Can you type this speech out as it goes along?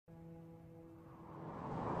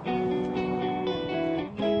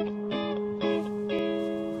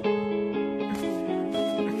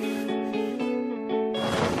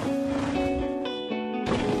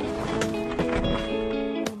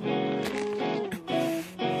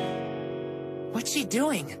What's she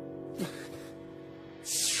doing?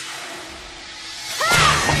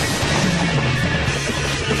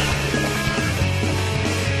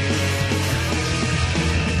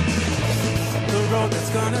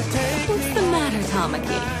 What's the matter,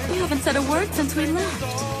 Tamaki? You haven't said a word since we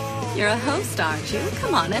left. You're a host, aren't you?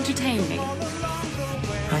 Come on, entertain me.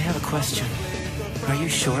 I have a question. Are you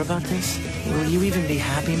sure about this? Will you even be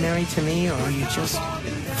happy married to me, or are you just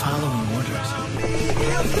following orders?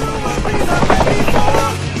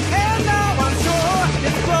 And now I'm sure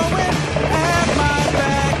it's growing at my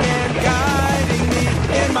back and guiding me.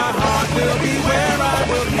 In my heart will be where I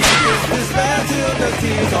will be. It's despair till the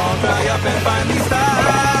tears all dry up and finally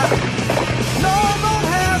stop. No road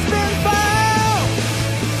has been found,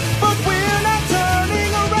 but we're not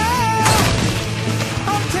turning around.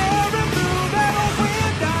 I'm tearing through that old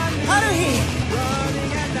wind I knew. Haruhi!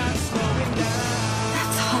 Running and not slowing down.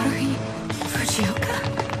 That's Haruhi Fujioka?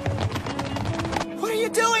 What are you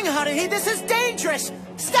doing, Haruhi? This is dangerous!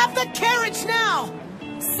 Stop the carriage now!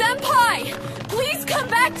 Senpai! Please come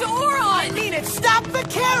back to I Oron! mean it! Stop the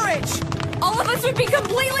carriage! All of us would be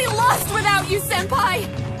completely lost without you, Senpai!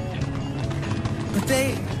 But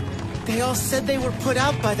they all said they were put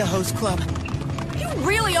out by the host club. You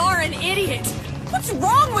really are an idiot! What's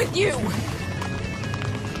wrong with you?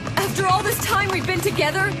 After all this time we've been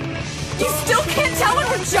together, you still can't tell when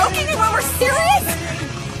we're joking and when we're serious?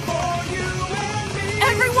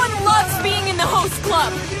 Everyone loves being in the host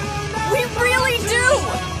club! We really do!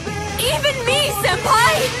 Even me,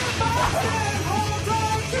 Senpai!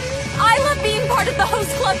 I love being part of the host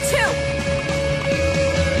club too!